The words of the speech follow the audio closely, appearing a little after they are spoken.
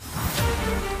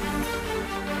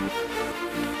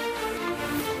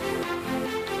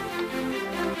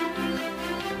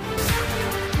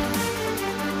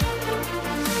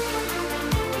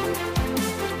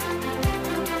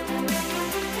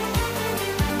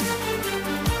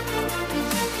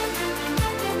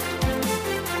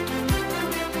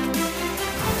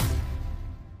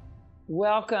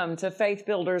Welcome to Faith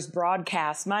Builders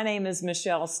broadcast. My name is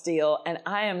Michelle Steele, and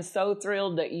I am so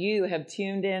thrilled that you have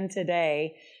tuned in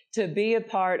today to be a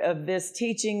part of this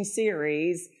teaching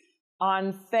series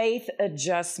on faith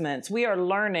adjustments. We are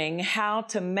learning how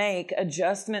to make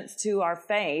adjustments to our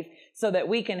faith so that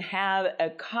we can have a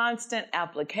constant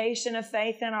application of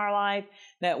faith in our life,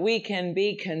 that we can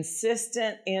be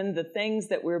consistent in the things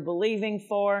that we're believing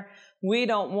for. We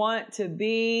don't want to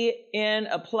be in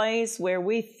a place where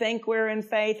we think we're in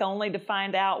faith only to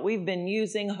find out we've been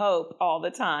using hope all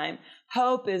the time.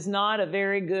 Hope is not a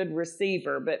very good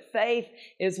receiver, but faith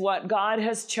is what God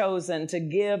has chosen to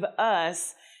give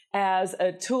us as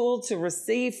a tool to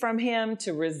receive from Him,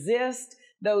 to resist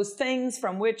those things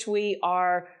from which we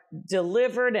are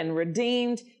delivered and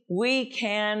redeemed. We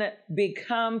can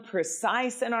become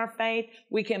precise in our faith.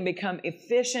 We can become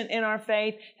efficient in our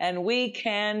faith, and we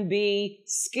can be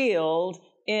skilled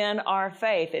in our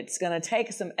faith. It's going to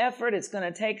take some effort. It's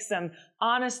going to take some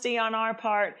honesty on our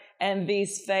part and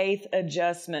these faith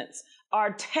adjustments.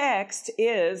 Our text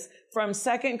is from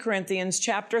 2 Corinthians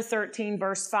chapter 13,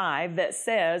 verse 5, that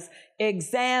says,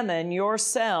 "Examine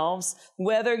yourselves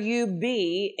whether you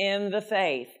be in the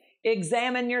faith."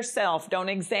 Examine yourself. Don't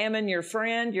examine your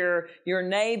friend, your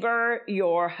neighbor,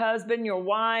 your husband, your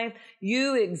wife.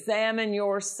 You examine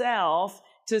yourself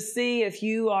to see if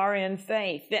you are in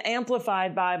faith. The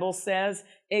Amplified Bible says,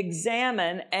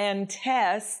 examine and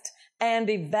test and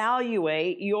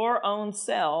evaluate your own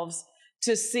selves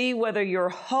to see whether you're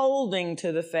holding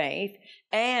to the faith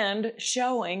and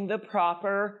showing the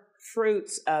proper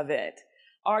fruits of it.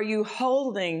 Are you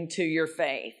holding to your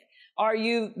faith?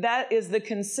 That is the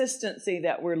consistency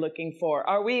that we're looking for.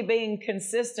 Are we being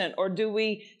consistent, or do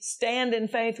we stand in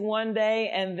faith one day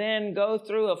and then go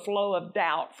through a flow of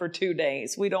doubt for 2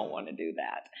 days? We don't want to do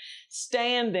that.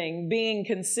 Standing, being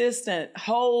consistent,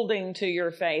 holding to your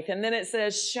faith. And then it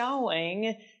says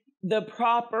showing the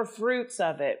proper fruits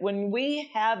of it. When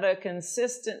we have a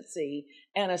consistency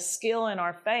and a skill in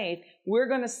our faith, we're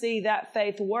going to see that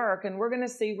faith work, and we're going to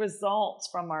see results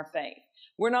from our faith.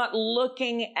 We're not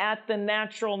looking at the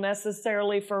natural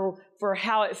necessarily for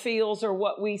how it feels or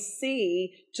what we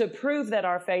see to prove that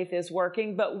our faith is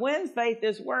working. But when faith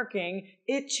is working,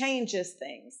 it changes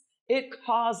things. It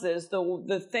causes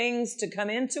the things to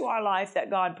come into our life that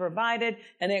God provided,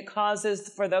 and it causes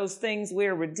for those things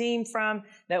we're redeemed from,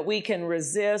 that we can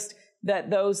resist, that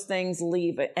those things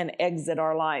leave and exit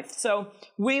our life. So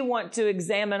we want to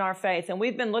examine our faith, and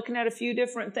we've been looking at a few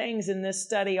different things in this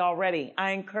study already.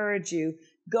 I encourage you,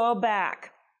 go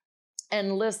back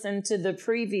and listen to the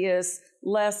previous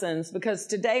lessons, because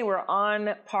today we're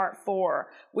on part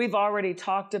 4. We've already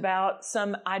talked about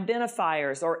some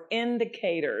identifiers or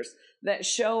indicators that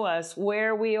show us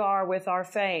where we are with our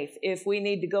faith. If we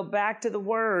need to go back to the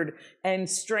Word and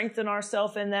strengthen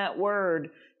ourselves in that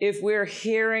Word, if we're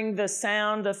hearing the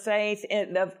sound of faith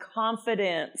and of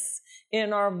confidence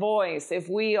in our voice, if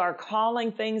we are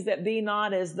calling things that be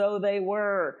not as though they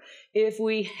were, if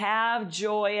we have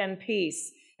joy and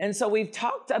peace. And so we've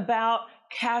talked about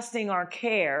casting our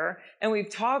care, and we've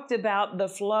talked about the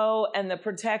flow and the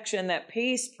protection that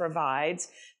peace provides,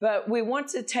 but we want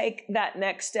to take that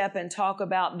next step and talk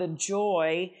about the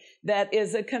joy that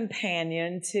is a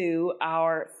companion to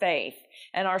our faith.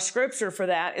 And our scripture for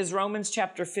that is Romans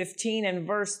chapter 15 and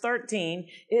verse 13.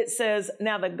 It says,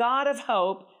 "Now the God of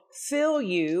hope fill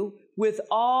you with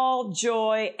all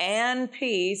joy and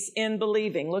peace in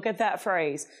believing." Look at that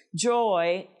phrase,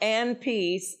 joy and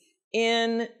peace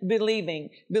in believing.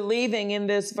 Believing in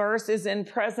this verse is in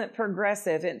present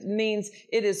progressive. It means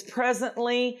it is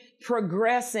presently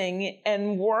progressing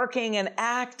and working and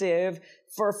active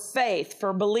for faith,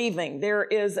 for believing. There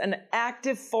is an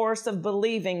active force of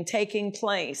believing taking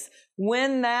place.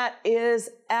 When that is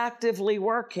actively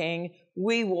working,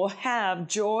 we will have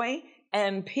joy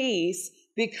and peace,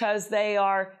 because they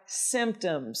are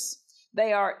symptoms.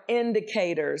 They are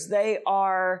indicators. They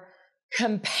are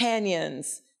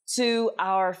companions to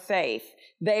our faith.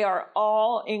 They are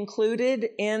all included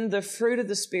in the fruit of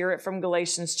the Spirit from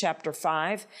Galatians chapter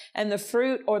 5. And the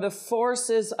fruit, or the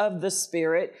forces of the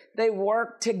Spirit, they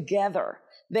work together.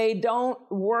 They don't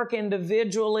work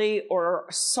individually or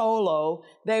solo.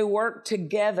 They work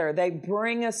together. They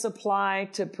bring a supply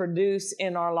to produce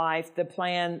in our life the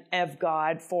plan of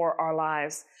God for our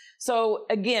lives. So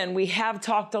again, we have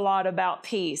talked a lot about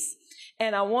peace.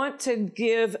 And I want to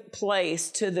give place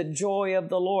to the joy of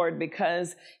the Lord,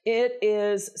 because it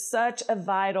is such a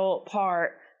vital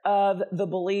part of the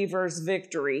believer's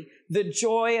victory. The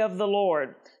joy of the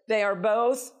Lord. They are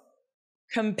both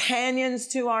companions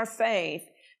to our faith,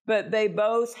 but they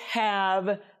both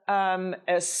have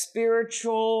a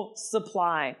spiritual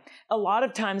supply. A lot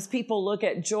of times people look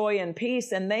at joy and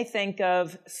peace and they think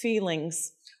of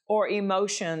feelings or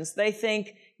emotions. They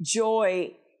think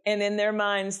joy, and in their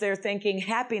minds they're thinking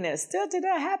happiness, da da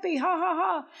da, happy, ha ha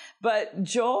ha. But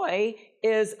joy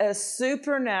is a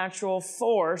supernatural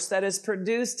force that is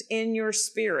produced in your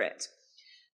spirit.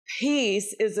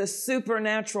 Peace is a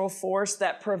supernatural force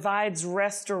that provides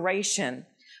restoration.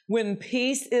 When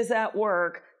peace is at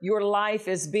work, your life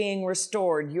is being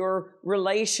restored. Your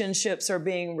relationships are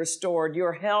being restored.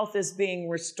 Your health is being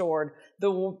restored.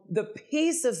 The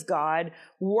peace of God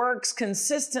works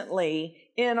consistently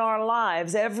in our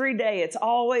lives every day. It's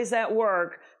always at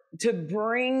work to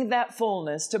bring that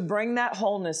fullness, to bring that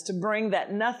wholeness, to bring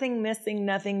that nothing missing,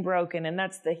 nothing broken. And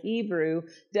that's the Hebrew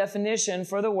definition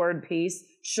for the word peace,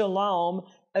 shalom,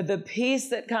 the peace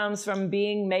that comes from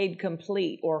being made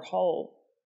complete or whole.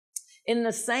 In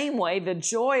the same way, the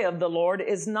joy of the Lord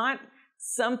is not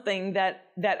something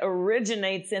that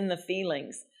originates in the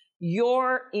feelings.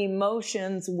 Your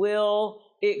emotions will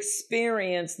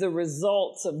experience the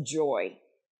results of joy,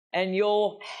 and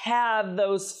you'll have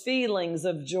those feelings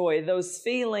of joy, those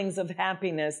feelings of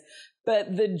happiness.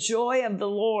 But the joy of the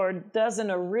Lord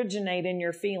doesn't originate in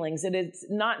your feelings. It is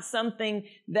not something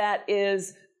that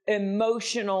is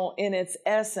emotional in its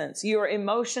essence. Your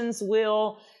emotions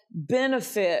will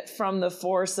benefit from the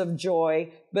force of joy,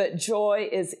 but joy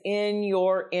is in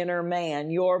your inner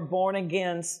man, your born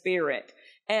again spirit.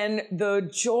 And the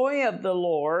joy of the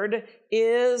Lord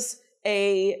is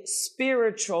a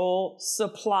spiritual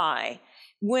supply.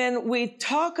 When we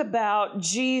talk about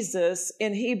Jesus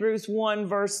in Hebrews 1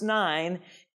 verse 9,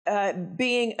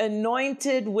 being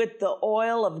anointed with the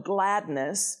oil of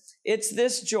gladness, it's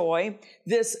this joy,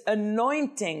 this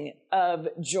anointing of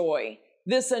joy.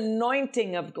 This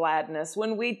anointing of gladness.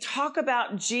 When we talk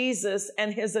about Jesus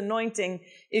and his anointing,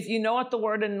 if you know what the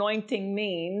word anointing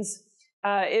means,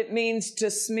 it means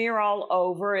to smear all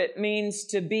over. It means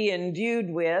to be endued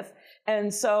with.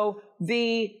 And so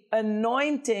the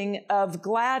anointing of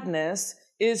gladness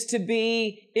is to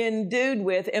be endued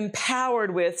with,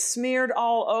 empowered with, smeared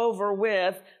all over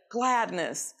with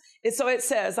gladness. So it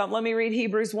says, let me read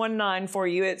Hebrews 1:9 for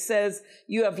you. It says,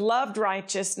 you have loved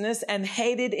righteousness and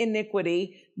hated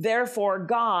iniquity. Therefore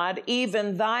God,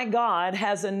 even thy God,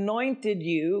 has anointed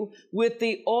you with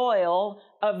the oil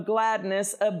of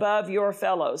gladness above your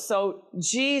fellows. So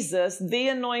Jesus, the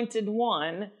anointed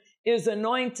one, is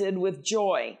anointed with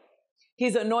joy.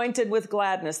 He's anointed with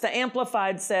gladness. The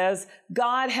Amplified says,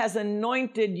 God has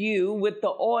anointed you with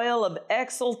the oil of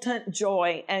exultant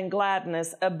joy and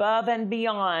gladness above and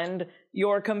beyond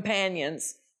your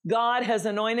companions. God has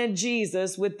anointed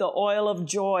Jesus with the oil of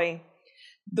joy.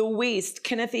 The Wuest,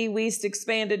 Kenneth E. Wuest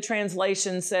Expanded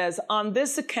Translation says, on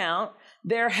this account,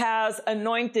 there has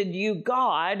anointed you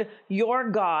God,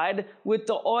 your God, with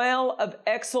the oil of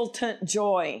exultant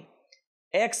joy.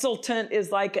 Exultant is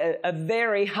like a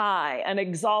very high, an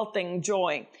exalting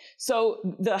joy.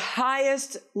 So the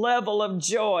highest level of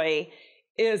joy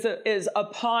is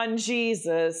upon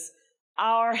Jesus,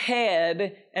 our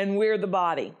head, and we're the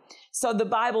body. So the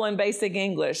Bible in Basic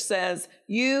English says,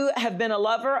 you have been a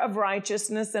lover of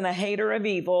righteousness and a hater of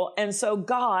evil, and so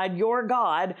God, your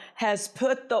God, has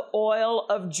put the oil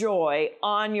of joy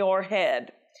on your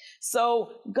head.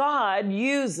 So God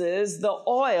uses the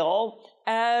oil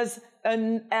as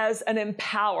an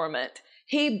empowerment.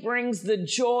 He brings the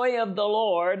joy of the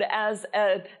Lord as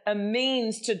a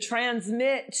means to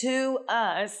transmit to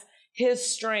us his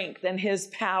strength and his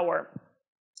power.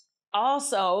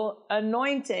 Also,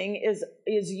 anointing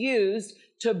is used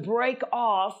to break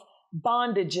off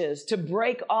bondages, to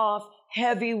break off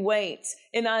heavy weights.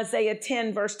 In Isaiah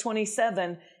 10 verse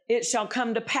 27, it shall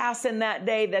come to pass in that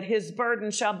day that his burden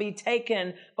shall be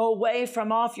taken away from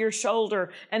off your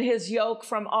shoulder and his yoke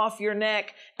from off your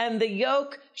neck. And the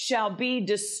yoke shall be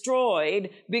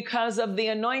destroyed because of the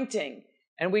anointing.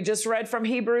 And we just read from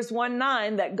Hebrews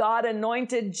 1:9 that God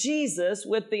anointed Jesus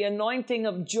with the anointing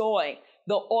of joy,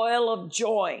 the oil of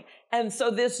joy. And so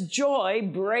this joy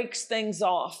breaks things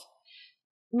off.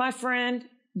 My friend,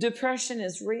 depression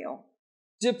is real.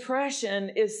 Depression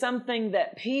is something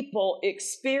that people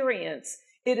experience.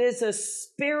 It is a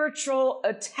spiritual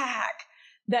attack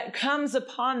that comes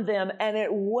upon them and it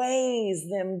weighs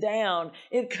them down.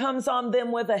 It comes on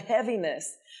them with a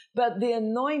heaviness. But the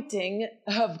anointing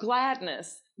of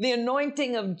gladness, the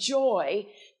anointing of joy,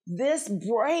 this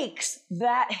breaks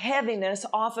that heaviness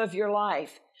off of your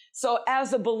life. So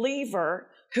as a believer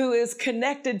who is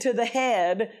connected to the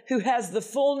head, who has the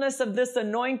fullness of this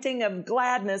anointing of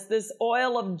gladness, this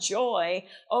oil of joy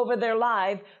over their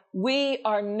life, we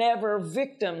are never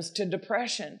victims to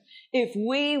depression. If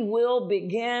we will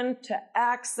begin to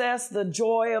access the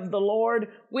joy of the Lord,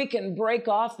 we can break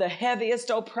off the heaviest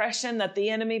oppression that the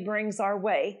enemy brings our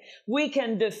way. We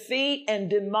can defeat and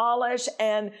demolish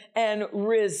and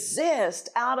resist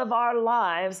out of our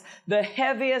lives the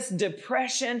heaviest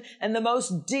depression and the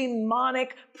most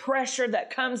demonic pressure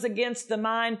that comes against the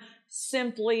mind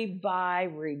simply by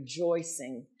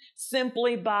rejoicing,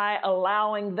 simply by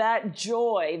allowing that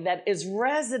joy that is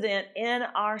resident in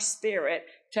our spirit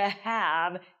to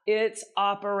have its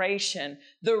operation.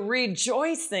 The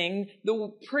rejoicing,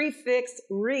 the prefix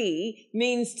re,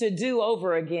 means to do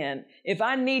over again. If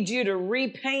I need you to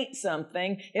repaint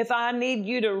something, if I need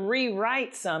you to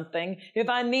rewrite something, if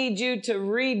I need you to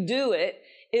redo it,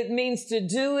 it means to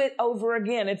do it over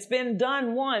again. It's been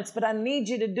done once, but I need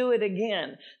you to do it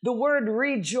again. The word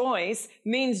rejoice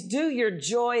means do your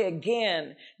joy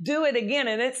again. Do it again.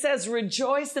 And it says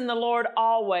rejoice in the Lord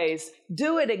always.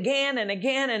 Do it again and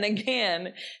again and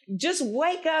again. Just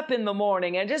wake up in the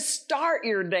morning and just start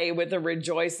your day with a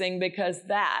rejoicing, because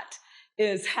that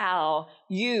is how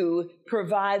you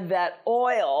provide that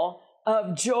oil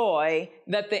of joy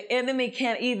that the enemy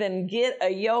can't even get a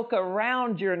yoke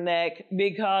around your neck,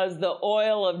 because the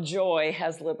oil of joy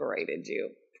has liberated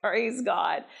you. Praise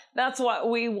God. That's what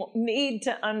we need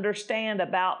to understand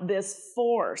about this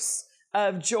force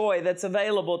of joy that's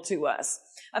available to us.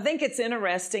 I think it's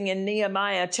interesting in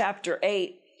Nehemiah chapter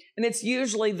 8, and it's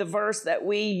usually the verse that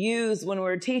we use when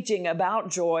we're teaching about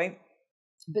joy.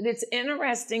 But it's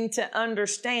interesting to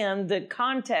understand the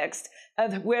context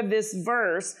of where this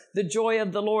verse, the joy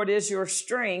of the Lord is your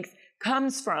strength,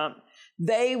 comes from.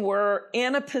 They were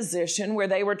in a position where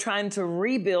they were trying to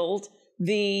rebuild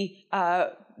the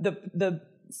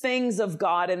things of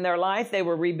God in their life. They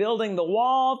were rebuilding the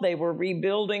wall. They were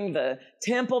rebuilding the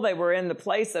temple. They were in the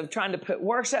place of trying to put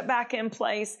worship back in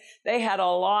place. They had a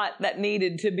lot that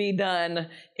needed to be done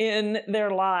in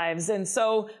their lives. And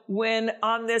so when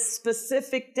on this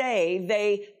specific day,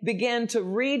 they began to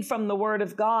read from the Word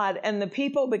of God, and the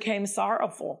people became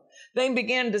sorrowful. They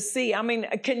began to see,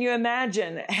 can you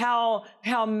imagine how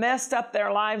messed up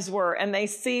their lives were? And they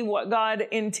see what God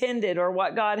intended or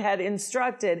what God had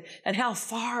instructed, and how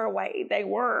far away they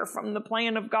were from the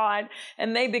plan of God.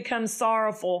 And they become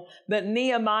sorrowful. But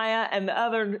Nehemiah and the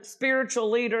other spiritual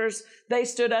leaders, they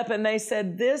stood up and they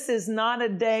said, this is not a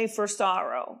day for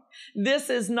sorrow. This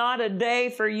is not a day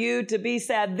for you to be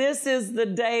sad. This is the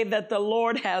day that the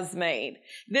Lord has made.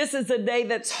 This is a day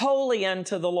that's holy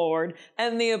unto the Lord.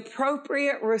 And the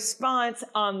appropriate response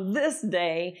on this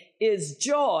day is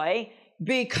joy,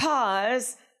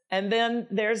 because, and then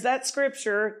there's that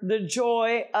scripture, the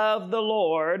joy of the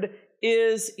Lord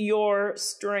is your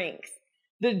strength.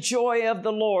 The joy of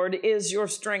the Lord is your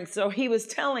strength. So he was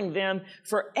telling them,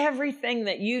 for everything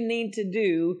that you need to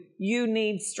do, you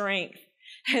need strength.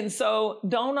 And so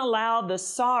don't allow the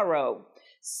sorrow.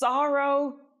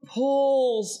 Sorrow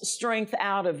pulls strength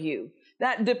out of you.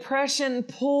 That depression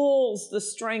pulls the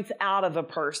strength out of a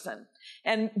person.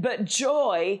 But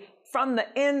joy from the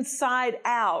inside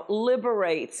out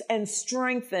liberates and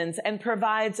strengthens and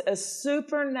provides a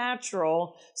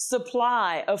supernatural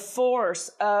supply of force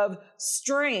of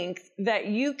strength that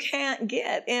you can't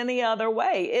get any other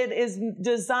way. It is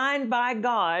designed by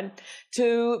God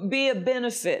to be a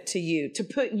benefit to you, to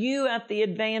put you at the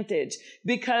advantage,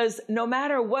 because no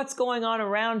matter what's going on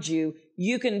around you,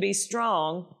 you can be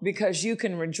strong because you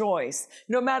can rejoice.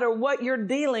 No matter what you're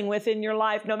dealing with in your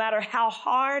life, no matter how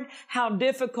hard, how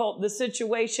difficult the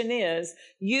situation is,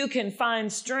 you can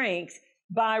find strength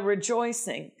by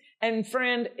rejoicing. And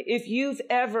friend, if you've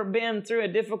ever been through a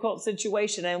difficult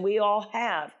situation, and we all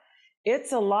have,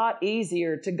 it's a lot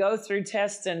easier to go through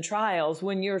tests and trials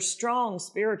when you're strong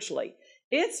spiritually.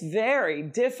 It's very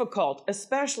difficult,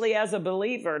 especially as a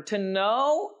believer, to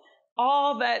know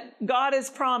all that God has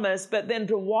promised, but then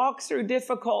to walk through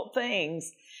difficult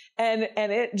things and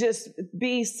it just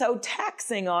be so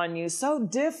taxing on you, so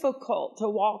difficult to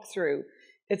walk through.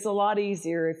 It's a lot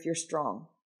easier if you're strong.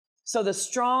 So the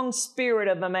strong spirit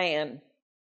of a man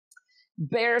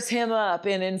bears him up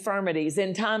in infirmities,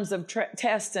 in times of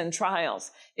tests and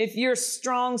trials. If you're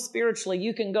strong spiritually,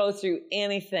 you can go through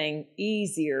anything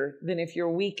easier than if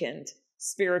you're weakened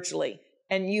spiritually.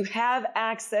 And you have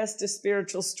access to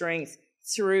spiritual strength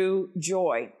through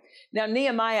joy. Now,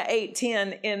 Nehemiah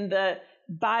 8:10 in the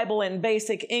Bible in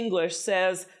basic English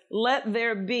says, "Let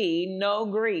there be no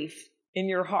grief in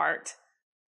your heart,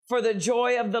 for the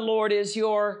joy of the Lord is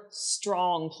your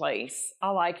strong place."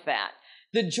 I like that.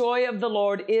 The joy of the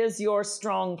Lord is your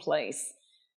strong place.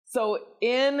 So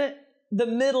in the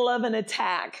middle of an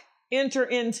attack, Enter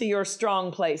into your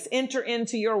strong place. Enter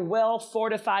into your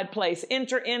well-fortified place.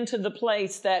 Enter into the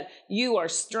place that you are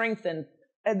strengthened.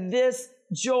 And this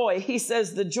joy, he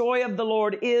says, the joy of the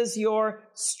Lord is your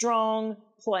strong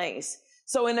place.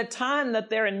 So in a time that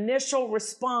their initial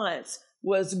response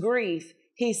was grief,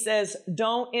 he says,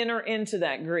 don't enter into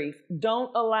that grief.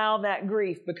 Don't allow that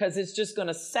grief, because it's just going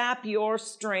to sap your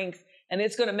strength, and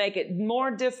it's going to make it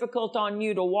more difficult on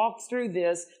you to walk through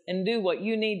this and do what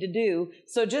you need to do.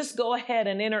 So just go ahead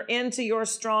and enter into your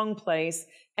strong place,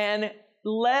 and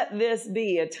let this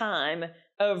be a time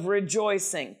of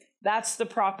rejoicing. That's the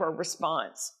proper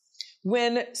response.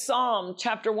 When Psalm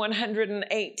chapter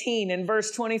 118 and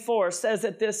verse 24 says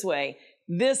it this way,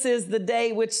 this is the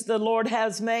day which the Lord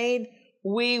has made.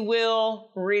 We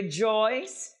will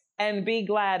rejoice and be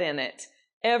glad in it.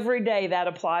 Every day that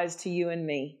applies to you and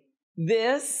me.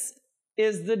 This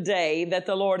is the day that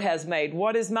the Lord has made.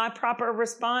 What is my proper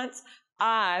response?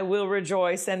 I will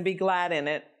rejoice and be glad in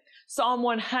it. Psalm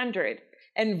 100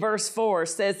 and verse 4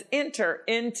 says, enter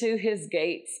into his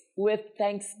gates with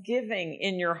thanksgiving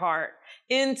in your heart,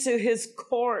 into his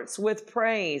courts with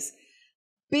praise.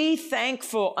 Be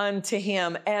thankful unto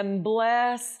him and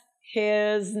bless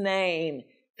his name.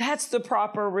 That's the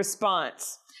proper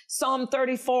response. Psalm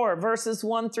 34 verses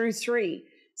 1 through 3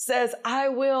 says, I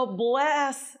will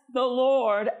bless the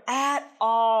Lord at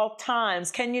all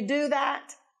times. Can you do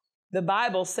that? The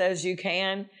Bible says you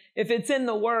can. If it's in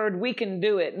the Word, we can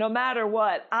do it. No matter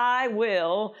what, I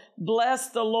will bless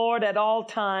the Lord at all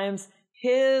times.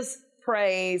 His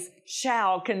praise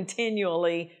shall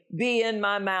continually be in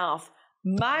my mouth.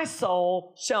 My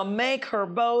soul shall make her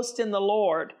boast in the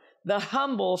Lord. The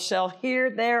humble shall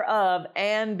hear thereof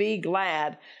and be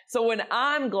glad. So when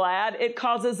I'm glad, it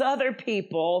causes other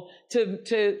people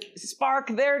to spark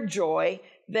their joy.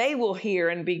 They will hear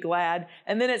and be glad.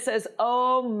 And then it says,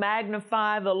 oh,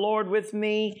 magnify the Lord with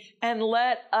me, and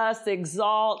let us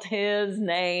exalt his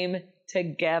name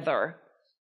together.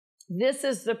 This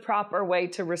is the proper way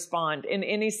to respond in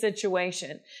any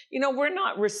situation. You know, we're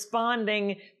not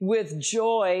responding with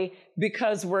joy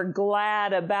because we're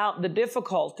glad about the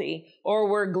difficulty, or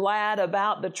we're glad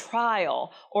about the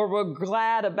trial, or we're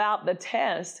glad about the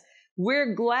test.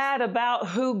 We're glad about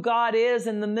who God is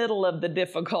in the middle of the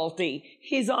difficulty.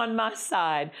 He's on my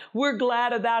side. We're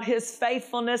glad about his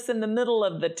faithfulness in the middle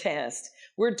of the test.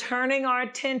 We're turning our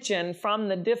attention from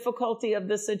the difficulty of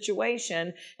the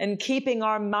situation and keeping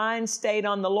our mind stayed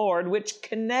on the Lord, which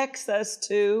connects us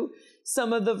to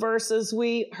some of the verses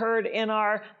we heard in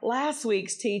our last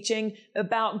week's teaching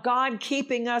about God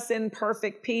keeping us in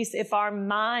perfect peace if our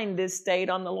mind is stayed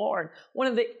on the Lord. One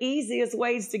of the easiest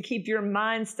ways to keep your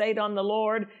mind stayed on the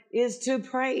Lord is to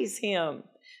praise him,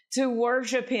 to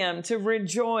worship him, to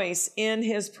rejoice in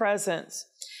his presence.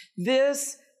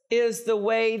 This is the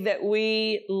way that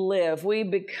we live.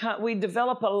 We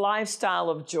develop a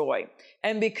lifestyle of joy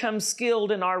and become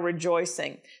skilled in our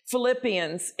rejoicing.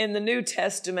 Philippians in the New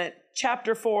Testament,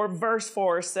 chapter 4, verse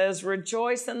 4 says,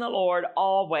 rejoice in the Lord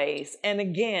always. And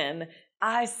again,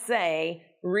 I say,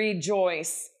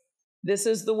 rejoice. This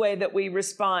is the way that we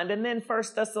respond. And then 1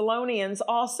 Thessalonians,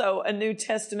 also a New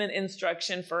Testament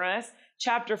instruction for us,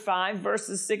 chapter 5,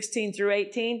 verses 16 through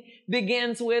 18,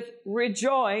 begins with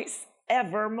rejoice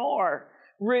evermore.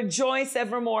 Rejoice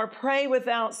evermore. Pray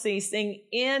without ceasing.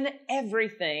 In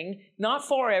everything, not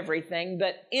for everything,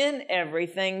 but in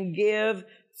everything, give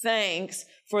thanks,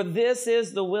 for this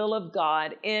is the will of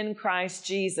God in Christ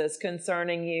Jesus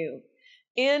concerning you.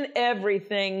 In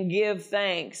everything, give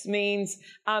thanks means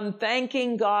I'm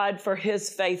thanking God for his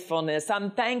faithfulness.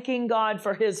 I'm thanking God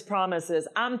for his promises.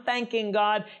 I'm thanking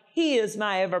God he is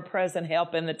my ever-present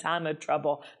help in the time of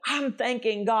trouble. I'm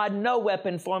thanking God no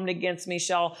weapon formed against me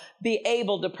shall be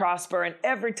able to prosper, and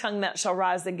every tongue that shall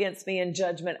rise against me in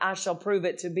judgment, I shall prove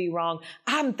it to be wrong.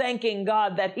 I'm thanking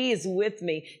God that he is with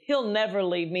me. He'll never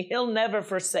leave me. He'll never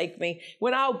forsake me.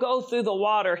 When I'll go through the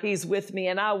water, he's with me,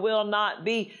 and I will not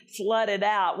be flooded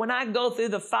out. When I go through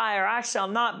the fire, I shall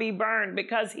not be burned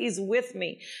because he's with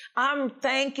me. I'm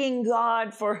thanking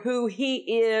God for who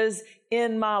he is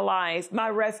in my life, my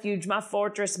refuge, my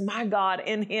fortress, my God.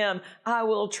 In him I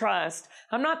will trust.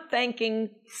 I'm not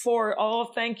thanking for, oh,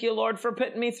 thank you, Lord, for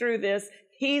putting me through this.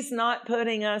 He's not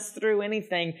putting us through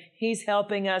anything. He's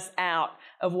helping us out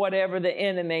of whatever the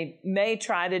enemy may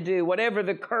try to do, whatever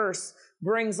the curse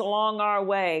brings along our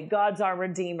way. God's our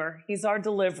Redeemer. He's our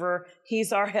deliverer.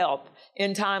 He's our help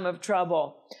in time of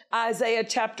trouble. Isaiah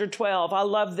chapter 12. I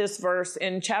love this verse.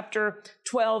 In chapter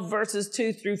 12, verses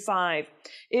 2 through 5,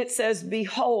 it says,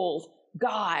 behold,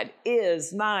 God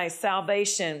is my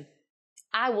salvation.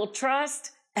 I will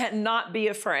trust and not be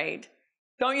afraid.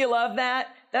 Don't you love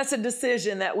that? That's a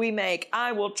decision that we make.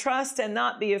 I will trust and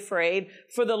not be afraid,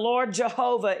 for the Lord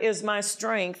Jehovah is my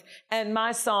strength and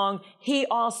my song. He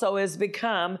also has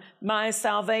become my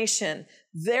salvation.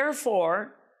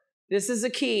 Therefore, this is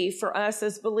a key for us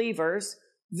as believers.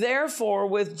 Therefore,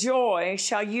 with joy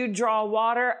shall you draw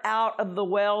water out of the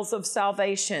wells of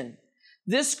salvation.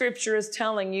 This scripture is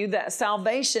telling you that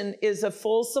salvation is a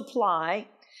full supply,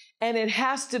 and it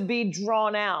has to be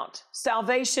drawn out.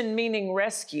 Salvation meaning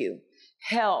rescue,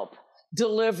 help,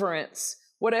 deliverance,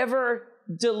 whatever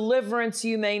deliverance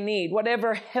you may need,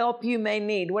 whatever help you may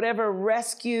need, whatever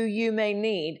rescue you may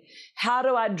need. How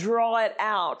do I draw it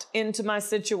out into my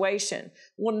situation?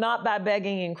 Well, not by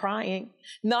begging and crying,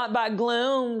 not by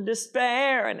gloom,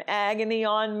 despair, and agony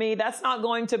on me. That's not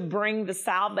going to bring the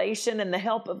salvation and the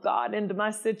help of God into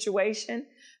my situation.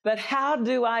 But how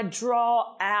do I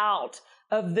draw out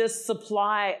of this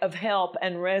supply of help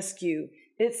and rescue?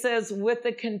 It says, with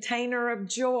the container of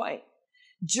joy.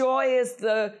 Joy is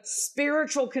the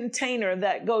spiritual container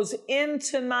that goes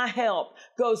into my help,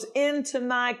 goes into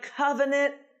my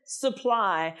covenant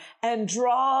supply, and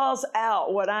draws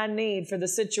out what I need for the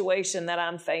situation that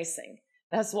I'm facing.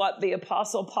 That's what the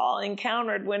Apostle Paul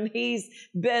encountered when he's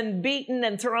been beaten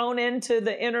and thrown into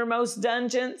the innermost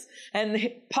dungeons.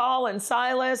 And Paul and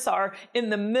Silas are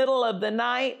in the middle of the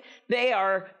night.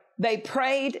 They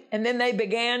prayed, and then they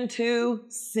began to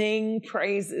sing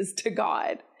praises to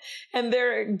God. And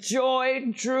their joy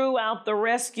drew out the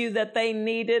rescue that they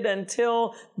needed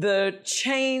until the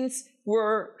chains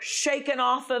were shaken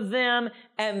off of them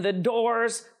and the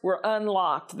doors were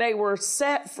unlocked. They were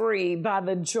set free by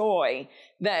the joy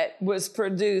that was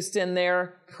produced in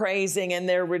their praising and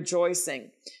their rejoicing.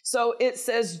 So it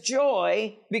says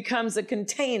joy becomes a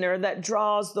container that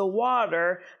draws the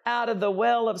water out of the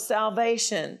well of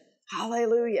salvation.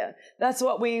 Hallelujah. That's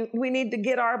what we need to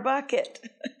get our bucket.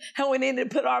 And we need to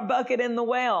put our bucket in the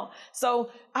well. So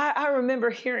I remember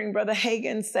hearing Brother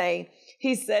Hagin say,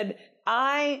 he said,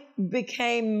 I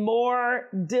became more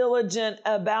diligent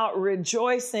about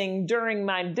rejoicing during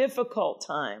my difficult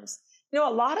times. You know,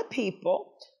 a lot of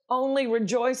people only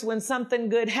rejoice when something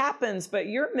good happens, but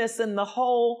you're missing the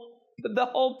whole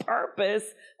purpose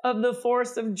of the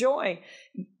force of joy.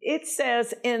 It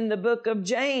says in the book of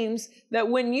James that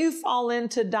when you fall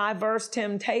into diverse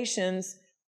temptations,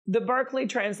 the Berkeley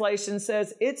translation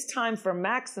says it's time for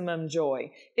maximum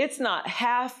joy. It's not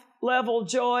half level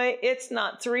joy. It's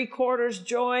not 3/4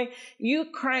 joy. You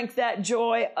crank that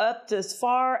joy up to as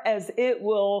far as it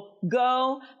will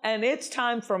go, and it's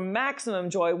time for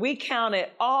maximum joy. We count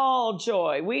it all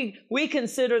joy. We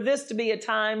consider this to be a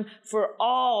time for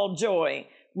all joy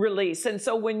release. And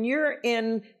so when you're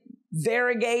in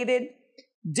variegated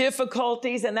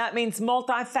difficulties, and that means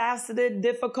multifaceted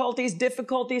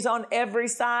difficulties on every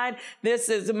side. This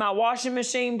is my washing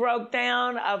machine broke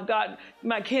down. I've got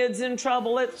my kids in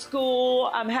trouble at school.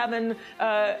 I'm having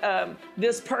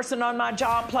this person on my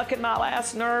job plucking my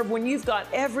last nerve. When you've got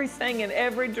everything in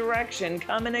every direction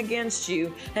coming against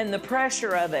you, and the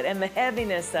pressure of it and the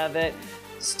heaviness of it,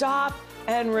 stop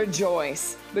and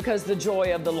rejoice, because the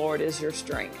joy of the Lord is your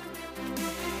strength.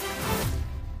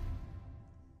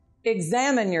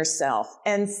 Examine yourself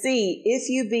and see if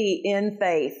you be in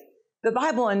faith. The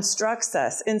Bible instructs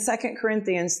us in 2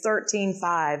 Corinthians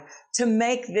 13:5 to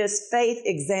make this faith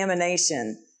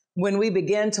examination. When we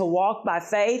begin to walk by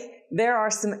faith, there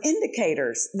are some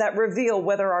indicators that reveal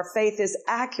whether our faith is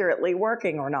accurately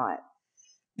working or not.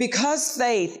 Because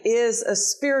faith is a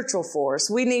spiritual force,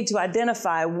 we need to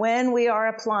identify when we are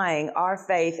applying our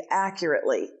faith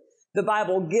accurately. The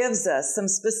Bible gives us some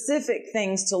specific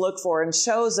things to look for and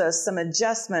shows us some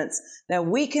adjustments that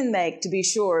we can make to be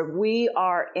sure we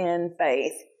are in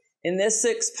faith. In this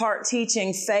 6-part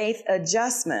teaching, Faith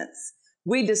Adjustments,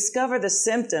 we discover the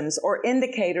symptoms or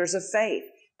indicators of faith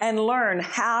and learn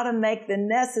how to make the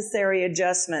necessary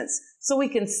adjustments so we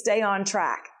can stay on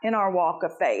track in our walk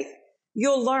of faith.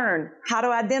 You'll learn how to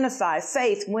identify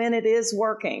faith when it is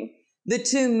working, the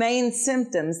 2 main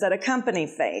symptoms that accompany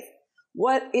faith,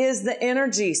 what is the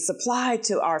energy supplied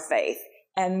to our faith,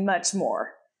 and much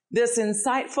more. This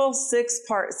insightful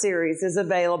 6-part series is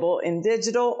available in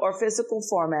digital or physical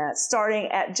format starting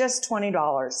at just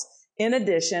 $20. In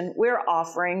addition, we're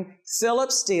offering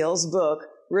Philip Steele's book,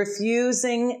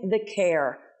 Refusing the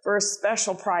Care, for a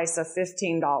special price of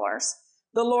 $15.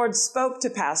 The Lord spoke to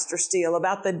Pastor Steele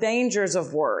about the dangers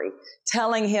of worry,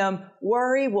 telling him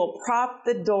worry will prop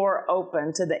the door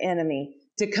open to the enemy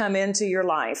to come into your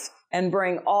life and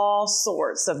bring all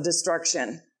sorts of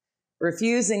destruction.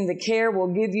 Refusing the care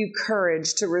will give you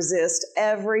courage to resist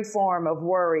every form of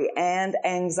worry and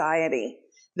anxiety.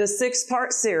 The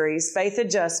 6-part series, Faith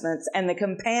Adjustments, and the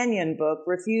companion book,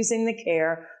 Refusing the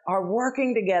Care, are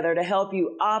working together to help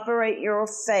you operate your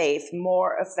faith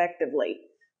more effectively.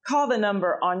 Call the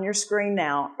number on your screen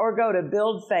now or go to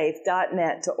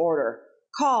buildfaith.net to order.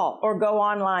 Call or go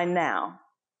online now.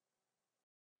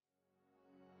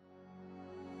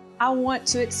 I want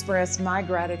to express my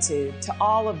gratitude to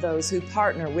all of those who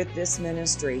partner with this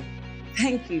ministry.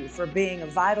 Thank you for being a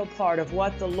vital part of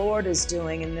what the Lord is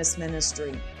doing in this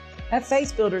ministry. At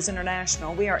Faith Builders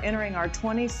International, we are entering our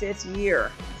 25th year.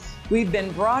 We've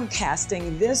been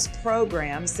broadcasting this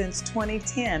program since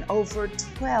 2010, over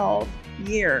 12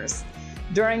 years.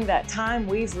 During that time,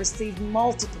 we've received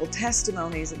multiple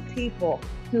testimonies of people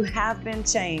who have been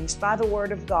changed by the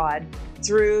Word of God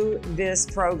through this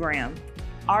program.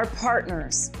 Our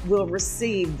partners will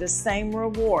receive the same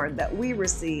reward that we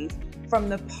receive from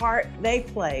the part they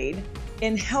played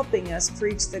in helping us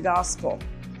preach the gospel.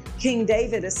 King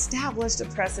David established a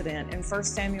precedent in 1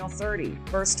 Samuel 30,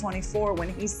 verse 24,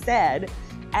 when he said,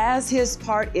 "As his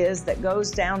part is that goes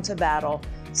down to battle,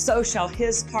 so shall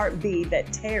his part be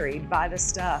that tarried by the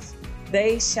stuff.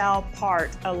 They shall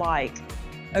part alike."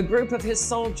 A group of his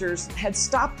soldiers had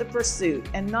stopped the pursuit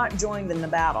and not joined in the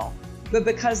battle. But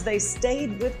because they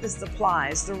stayed with the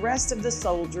supplies, the rest of the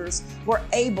soldiers were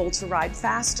able to ride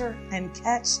faster and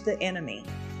catch the enemy.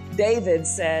 David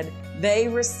said, they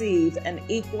receive an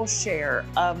equal share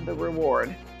of the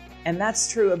reward. And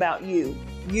that's true about you.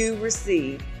 You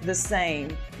receive the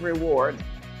same reward.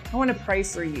 I want to pray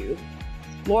for you.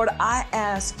 Lord, I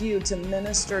ask you to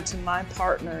minister to my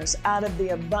partners out of the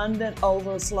abundant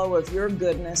overflow of your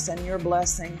goodness and your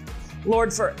blessing.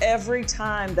 Lord, for every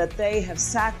time that they have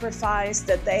sacrificed,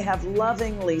 that they have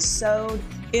lovingly sowed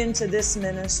into this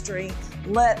ministry,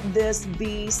 let this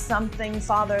be something,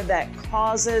 Father, that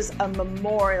causes a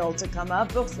memorial to come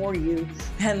up before you,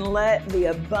 and let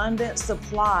the abundant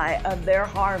supply of their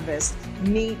harvest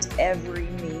meet every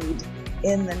need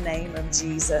in the name of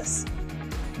Jesus.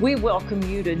 We welcome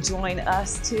you to join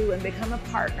us too and become a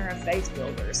partner of Faith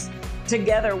Builders.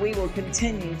 Together, we will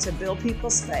continue to build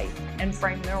people's faith and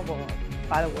frame their world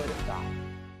by the Word of God.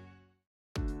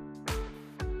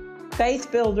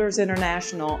 Faith Builders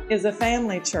International is a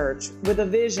family church with a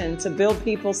vision to build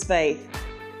people's faith.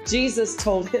 Jesus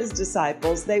told his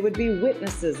disciples they would be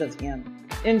witnesses of him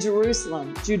in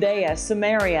Jerusalem, Judea,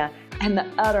 Samaria, and the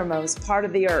uttermost part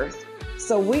of the earth.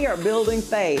 So we are building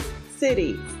faith,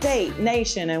 city, state,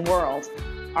 nation, and world.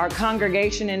 Our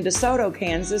congregation in DeSoto,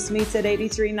 Kansas meets at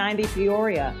 8390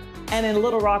 Peoria, and in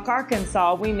Little Rock,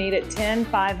 Arkansas, we meet at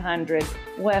 10500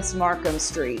 West Markham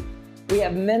Street. We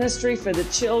have ministry for the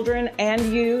children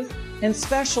and youth and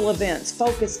special events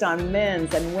focused on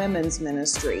men's and women's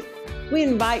ministry. We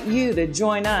invite you to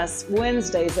join us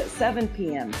Wednesdays at 7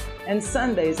 p.m. and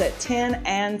Sundays at 10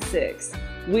 and 6.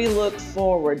 We look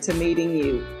forward to meeting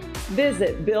you.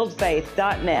 Visit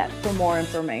buildfaith.net for more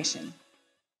information.